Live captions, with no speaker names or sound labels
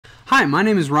Hi, my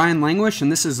name is Ryan Languish, and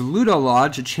this is Ludo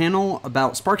Lodge, a channel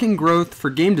about sparking growth for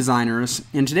game designers.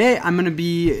 And today I'm going to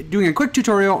be doing a quick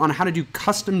tutorial on how to do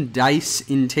custom dice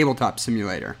in Tabletop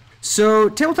Simulator. So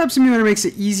Tabletop Simulator makes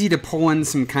it easy to pull in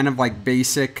some kind of like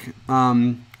basic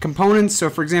components. So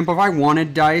for example, if I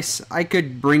wanted dice, I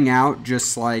could bring out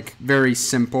just like very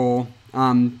simple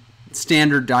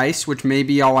standard dice, which may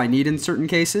be all I need in certain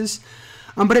cases.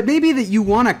 But it may be that you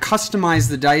want to customize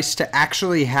the dice to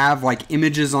actually have like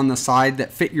images on the side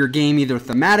that fit your game either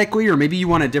thematically, or maybe you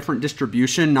want a different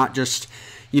distribution, not just,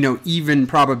 even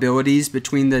probabilities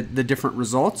between the different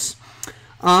results.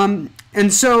 And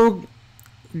so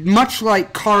much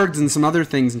like cards and some other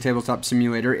things in Tabletop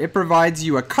Simulator, it provides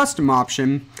you a custom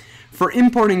option for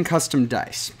importing custom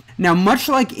dice. Now, much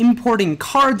like importing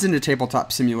cards into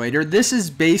Tabletop Simulator, this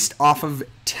is based off of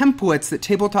templates that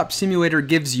Tabletop Simulator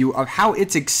gives you of how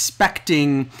it's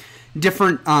expecting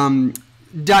different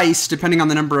dice, depending on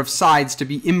the number of sides, to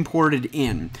be imported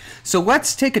in. So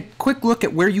let's take a quick look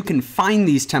at where you can find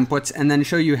these templates and then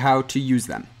show you how to use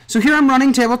them. So here I'm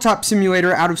running Tabletop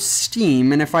Simulator out of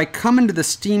Steam, and if I come into the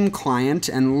Steam client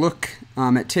and look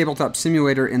at Tabletop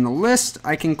Simulator in the list,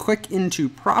 I can click into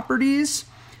Properties,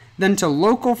 then to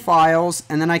Local Files,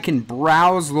 and then I can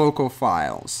browse local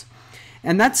files.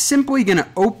 And that's simply going to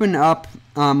open up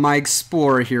my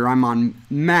Explorer here. I'm on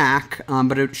Mac,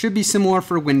 but it should be similar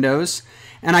for Windows.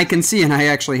 And I can see, and I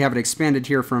actually have it expanded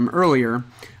here from earlier,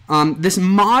 this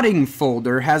modding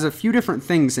folder has a few different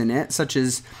things in it, such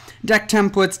as deck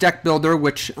templates, deck builder,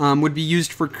 which would be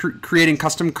used for creating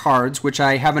custom cards, which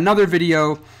I have another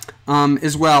video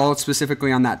as well,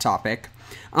 specifically on that topic.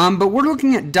 But we're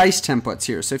looking at dice templates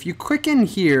here. So if you click in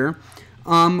here,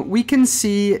 we can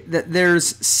see that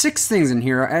there's 6 things in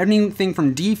here, anything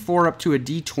from D4 up to a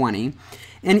D20.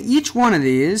 And each one of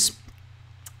these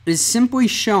is simply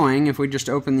showing, if we just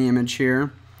open the image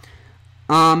here,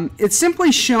 it's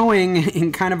simply showing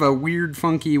in kind of a weird,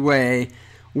 funky way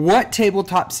what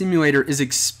Tabletop Simulator is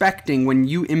expecting when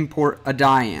you import a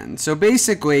die in. So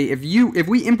basically, if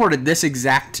we imported this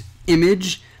exact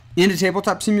image into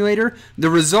Tabletop Simulator, the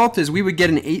result is we would get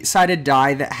an 8-sided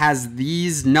die that has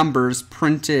these numbers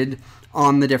printed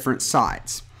on the different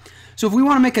sides. So if we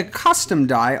want to make a custom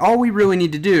die, all we really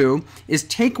need to do is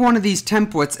take one of these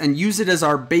templates and use it as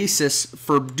our basis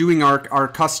for doing our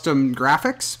custom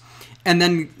graphics, and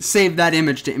then save that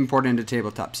image to import into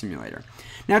Tabletop Simulator.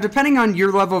 Now, depending on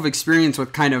your level of experience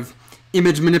with kind of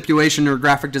image manipulation or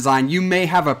graphic design, you may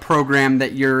have a program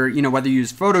that you're, whether you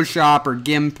use Photoshop or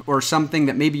GIMP or something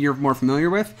that maybe you're more familiar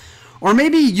with, or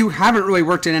maybe you haven't really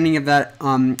worked in any of that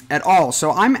at all.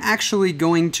 So I'm actually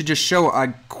going to just show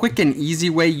a quick and easy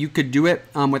way you could do it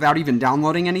without even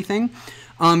downloading anything,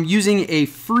 using a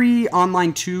free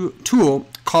online tool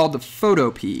called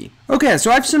Photop. Okay,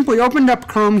 so I've simply opened up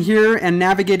Chrome here and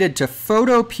navigated to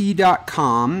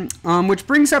photop.com, which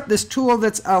brings up this tool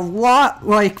that's a lot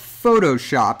like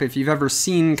Photoshop, if you've ever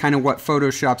seen kind of what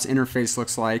Photoshop's interface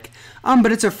looks like.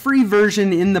 But it's a free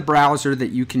version in the browser that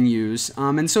you can use.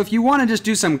 And so if you want to just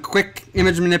do some quick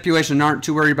image manipulation and aren't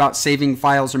too worried about saving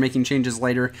files or making changes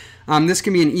later, this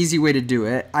can be an easy way to do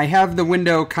it. I have the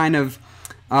window kind of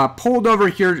pulled over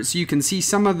here so you can see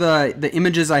some of the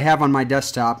images I have on my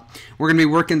desktop. We're going to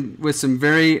be working with some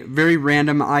very, very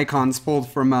random icons pulled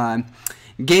from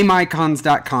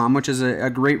GameIcons.com, which is a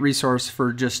great resource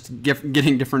for just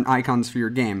getting different icons for your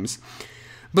games.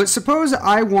 But suppose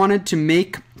I wanted to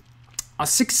make a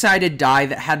 6-sided die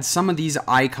that had some of these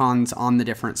icons on the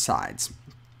different sides.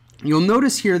 You'll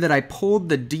notice here that I pulled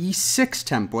the D6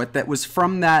 template that was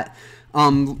from that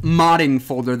modding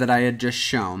folder that I had just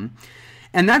shown.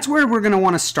 And that's where we're going to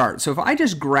want to start. So if I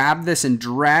just grab this and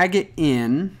drag it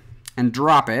in and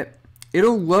drop it,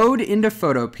 it'll load into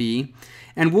Photop,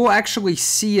 and we'll actually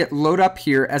see it load up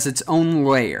here as its own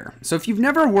layer. So if you've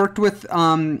never worked with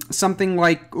something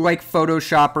like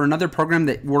Photoshop or another program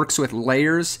that works with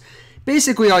layers,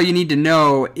 basically all you need to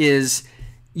know is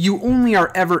you only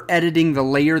are ever editing the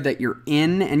layer that you're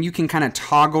in, and you can kind of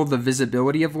toggle the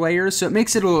visibility of layers. So it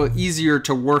makes it a little easier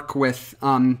to work with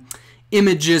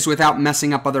images without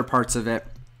messing up other parts of it.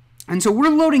 And so we're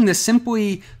loading this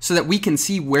simply so that we can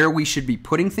see where we should be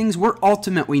putting things. We're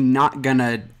ultimately not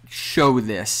gonna show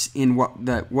this in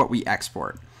what we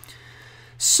export.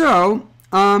 So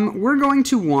we're going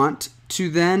to want to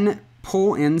then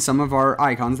pull in some of our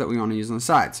icons that we want to use on the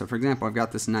side. So for example, I've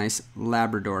got this nice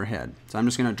Labrador head. So I'm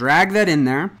just going to drag that in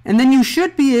there. And then you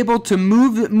should be able to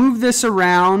move this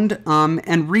around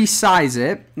and resize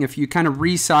it. If you kind of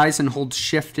resize and hold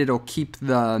shift, it'll keep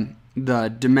the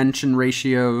dimension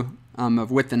ratio of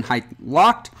width and height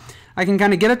locked. I can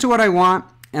kind of get it to what I want,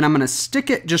 and I'm going to stick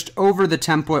it just over the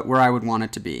template where I would want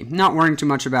it to be, not worrying too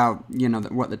much about, you know,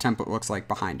 what the template looks like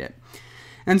behind it.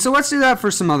 And so let's do that for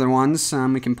some other ones.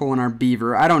 We can pull in our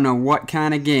beaver. I don't know what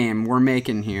kind of game we're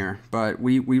making here, but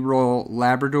we roll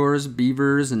Labradors,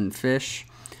 beavers, and fish.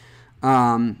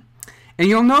 And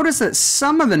you'll notice that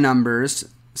some of the numbers,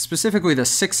 specifically the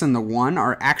 6 and the 1,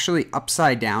 are actually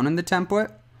upside down in the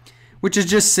template, which is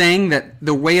just saying that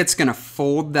the way it's going to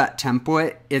fold that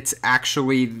template, it's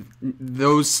actually,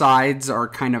 those sides are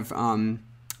kind of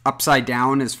upside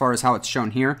down as far as how it's shown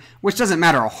here, which doesn't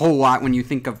matter a whole lot when you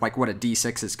think of like what a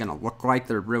D6 is going to look like.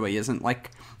 There really isn't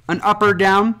like an up or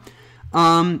down.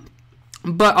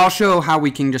 But I'll show how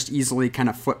we can just easily kind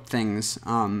of flip things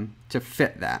to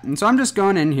fit that. And so I'm just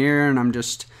going in here and I'm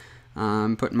just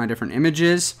putting my different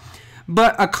images.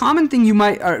 But a common thing you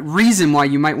might, reason why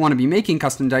you might want to be making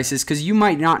custom dice is because you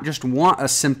might not just want a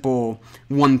simple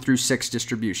 1 through 6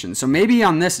 distribution. So maybe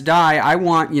on this die, I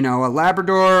want, you know, a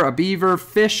Labrador, a beaver,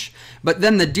 fish, but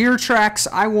then the deer tracks,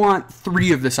 I want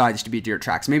 3 of the sides to be deer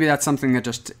tracks. Maybe that's something that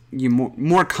just you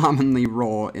more commonly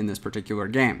roll in this particular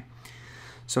game.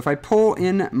 So if I pull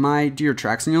in my deer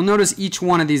tracks, and you'll notice each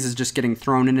one of these is just getting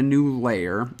thrown in a new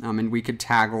layer, and we could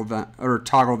toggle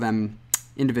them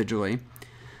individually.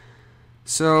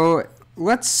 So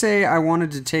let's say I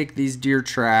wanted to take these deer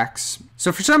tracks.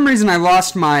 So for some reason I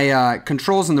lost my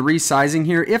controls in the resizing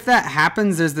here. If that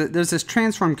happens, there's this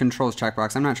transform controls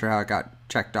checkbox. I'm not sure how it got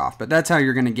checked off, but that's how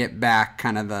you're going to get back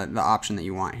kind of the option that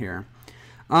you want here.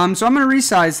 So I'm going to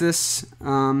resize this,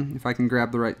 if I can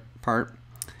grab the right part,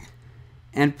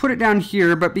 and put it down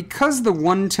here. But because the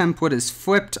 1 template is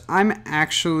flipped, I'm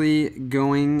actually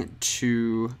going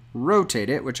to rotate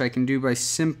it, which I can do by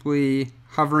simply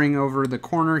hovering over the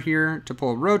corner here to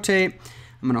pull rotate.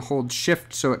 I'm going to hold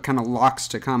shift so it kind of locks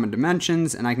to common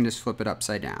dimensions, and I can just flip it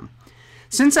upside down.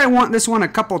 Since I want this one a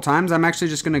couple times, I'm actually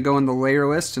just going to go in the layer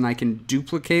list and I can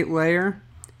duplicate layer.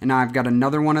 And now I've got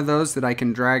another one of those that I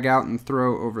can drag out and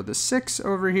throw over the 6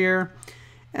 over here.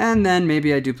 And then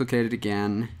maybe I duplicate it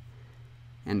again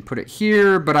and put it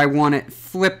here, but I want it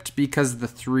flipped because the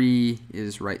 3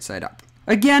 is right side up.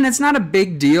 Again, it's not a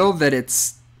big deal that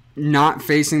it's not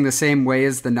facing the same way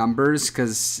as the numbers,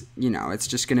 because, you know, it's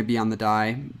just going to be on the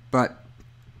die. But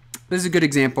this is a good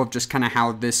example of just kind of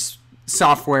how this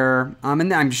software,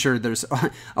 and I'm sure there's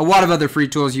a lot of other free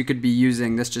tools you could be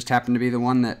using. This just happened to be the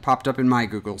one that popped up in my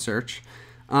Google search.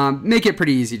 Make it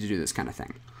pretty easy to do this kind of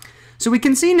thing. So we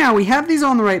can see now we have these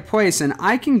all in the right place, and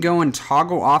I can go and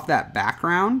toggle off that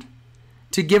background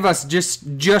to give us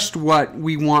just what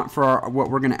we want for what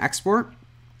we're going to export.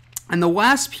 And the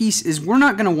last piece is we're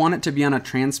not going to want it to be on a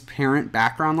transparent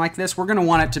background like this. We're going to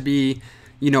want it to be,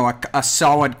 you know, a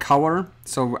solid color.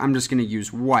 So I'm just going to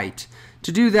use white.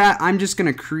 To do that, I'm just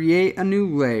going to create a new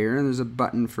layer. There's a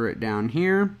button for it down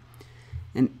here.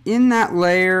 And in that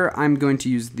layer, I'm going to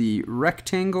use the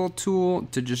rectangle tool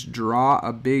to just draw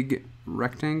a big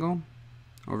rectangle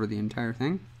over the entire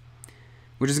thing,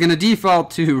 which is going to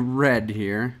default to red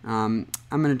here. I'm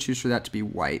going to choose for that to be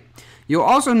white. You'll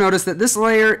also notice that this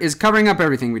layer is covering up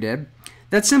everything we did.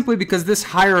 That's simply because this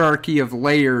hierarchy of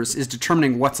layers is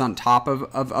determining what's on top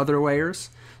of other layers.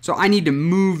 So I need to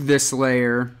move this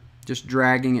layer, just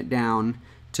dragging it down,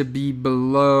 to be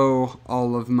below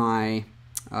all of my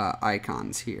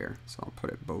icons here. So I'll put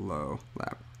it below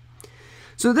lab.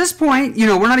 So at this point, you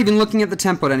know, we're not even looking at the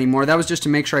template anymore. That was just to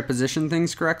make sure I position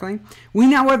things correctly. We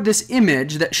now have this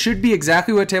image that should be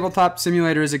exactly what Tabletop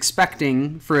Simulator is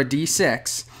expecting for a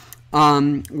D6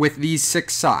 with these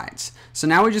 6 sides. So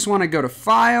now we just want to go to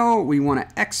File, we want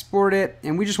to export it,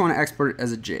 and we just want to export it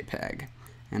as a JPEG.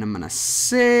 And I'm going to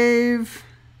save,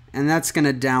 and that's going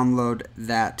to download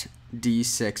that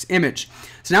D6 image.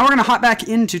 So now we're going to hop back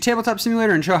into Tabletop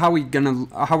Simulator and show how we're going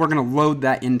to load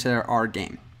that into our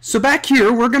game. So back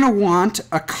here, we're going to want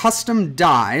a custom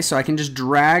die, so I can just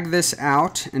drag this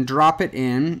out and drop it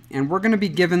in, and we're going to be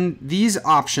given these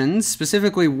options,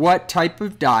 specifically what type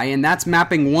of die, and that's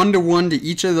mapping 1-to-1 to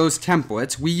each of those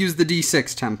templates. We use the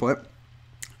D6 template,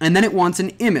 and then it wants an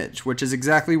image, which is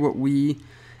exactly what we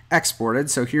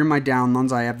exported. So here in my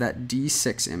downloads, I have that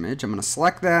D6 image. I'm going to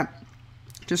select that,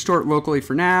 just store it locally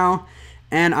for now,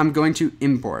 and I'm going to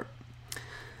import.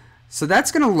 So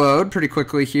that's going to load pretty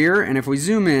quickly here, and if we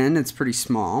zoom in, it's pretty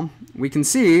small. We can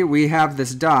see we have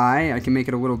this die. I can make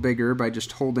it a little bigger by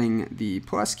just holding the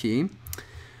plus key.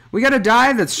 We got a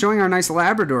die that's showing our nice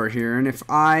Labrador here, and if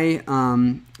I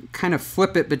kind of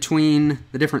flip it between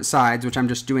the different sides, which I'm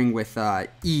just doing with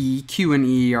E, Q and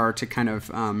E are to kind of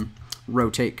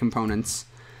rotate components,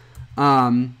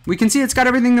 we can see it's got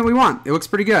everything that we want. It looks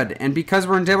pretty good, and because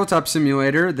we're in Tabletop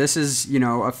Simulator, this is, you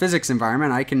know, a physics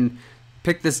environment. I can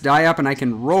pick this die up and I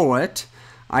can roll it.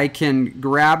 I can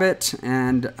grab it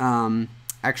and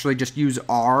actually just use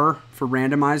R for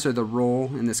randomize, or the roll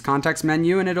in this context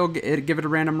menu, and it'll give it a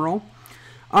random roll.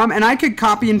 And I could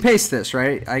copy and paste this,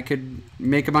 right? I could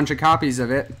make a bunch of copies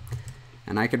of it,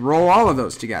 and I could roll all of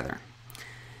those together.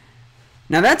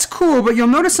 Now that's cool, but you'll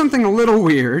notice something a little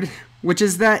weird, which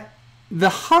is that the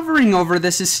hovering over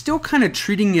this is still kind of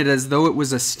treating it as though it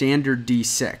was a standard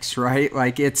D6, right?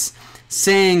 Like it's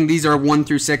saying these are 1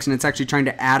 through 6, and it's actually trying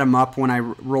to add them up when I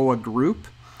roll a group.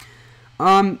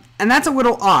 And that's a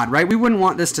little odd, right? We wouldn't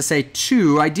want this to say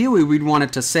 2. Ideally, we'd want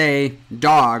it to say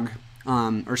dog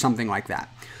or something like that.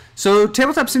 So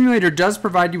Tabletop Simulator does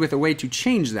provide you with a way to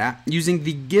change that using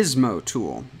the Gizmo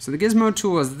tool. So the Gizmo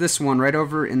tool is this one right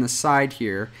over in the side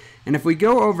here. And if we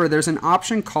go over, there's an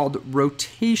option called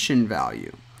rotation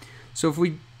value. So if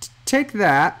we take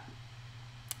that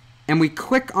and we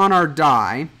click on our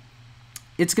die,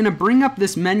 it's going to bring up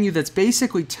this menu that's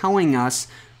basically telling us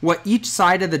what each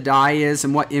side of the die is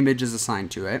and what image is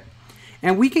assigned to it.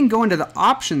 And we can go into the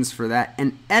options for that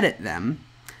and edit them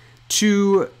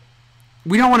to,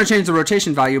 we don't want to change the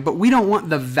rotation value, but we don't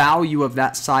want the value of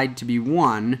that side to be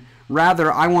 1.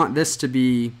 Rather, I want this to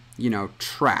be, you know,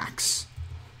 tracks.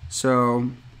 So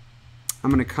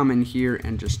I'm going to come in here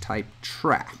and just type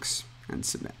tracks and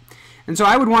submit. And so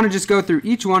I would want to just go through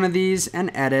each one of these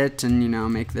and edit and, you know,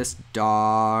 make this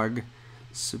dog,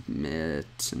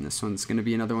 submit, and this one's going to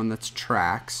be another one that's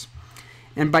tracks.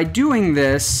 And by doing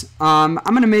this, I'm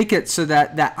going to make it so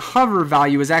that that hover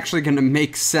value is actually going to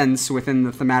make sense within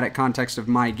the thematic context of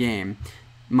my game.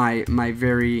 My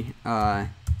very, I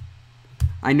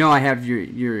know I have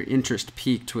your interest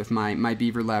piqued with my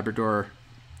Beaver Labrador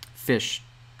fish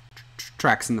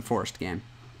tracks in the forest game.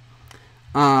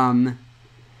 And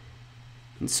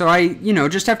so I, you know,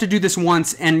 just have to do this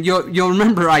once, and you'll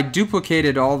remember I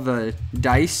duplicated all the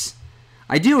dice.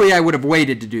 Ideally, I would have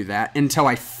waited to do that until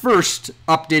I first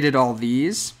updated all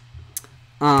these.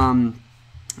 And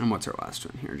what's our last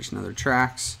one here? Just another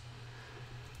tracks.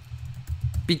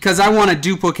 Because I want to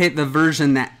duplicate the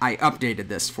version that I updated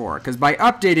this for. Because by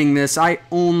updating this, I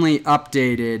only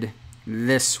updated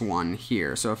this one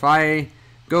here. So if I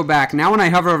go back, now when I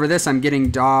hover over this, I'm getting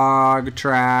dog,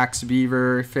 tracks,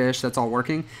 beaver, fish, that's all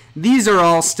working. These are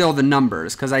all still the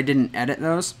numbers because I didn't edit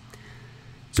those.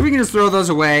 So we can just throw those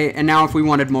away, and now if we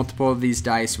wanted multiple of these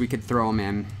dice, we could throw them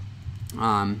in,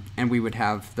 and we would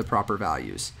have the proper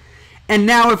values. And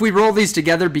now if we roll these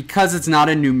together, because it's not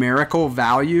a numerical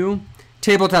value,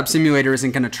 Tabletop Simulator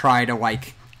isn't going to try to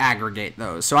like aggregate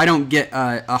those. So I don't get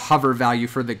a hover value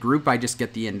for the group, I just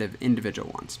get the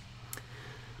individual ones.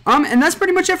 And that's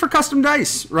pretty much it for custom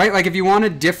dice, right? Like if you want a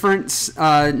different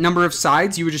number of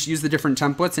sides, you would just use the different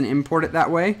templates and import it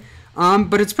that way.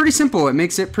 But it's pretty simple. It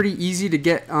makes it pretty easy to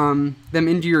get them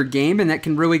into your game, and that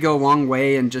can really go a long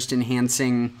way in just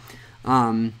enhancing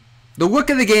the look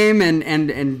of the game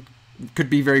and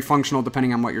could be very functional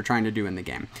depending on what you're trying to do in the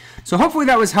game. So hopefully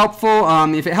that was helpful.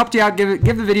 If it helped you out,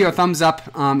 give the video a thumbs up,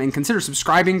 and consider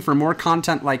subscribing for more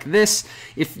content like this.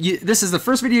 If this is the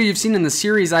first video you've seen in the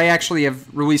series, I actually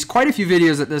have released quite a few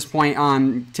videos at this point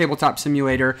on Tabletop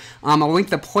Simulator. I'll link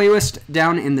the playlist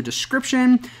down in the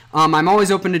description. I'm always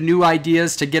open to new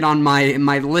ideas to get on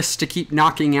my list to keep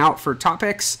knocking out for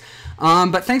topics.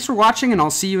 But thanks for watching, and I'll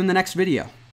see you in the next video.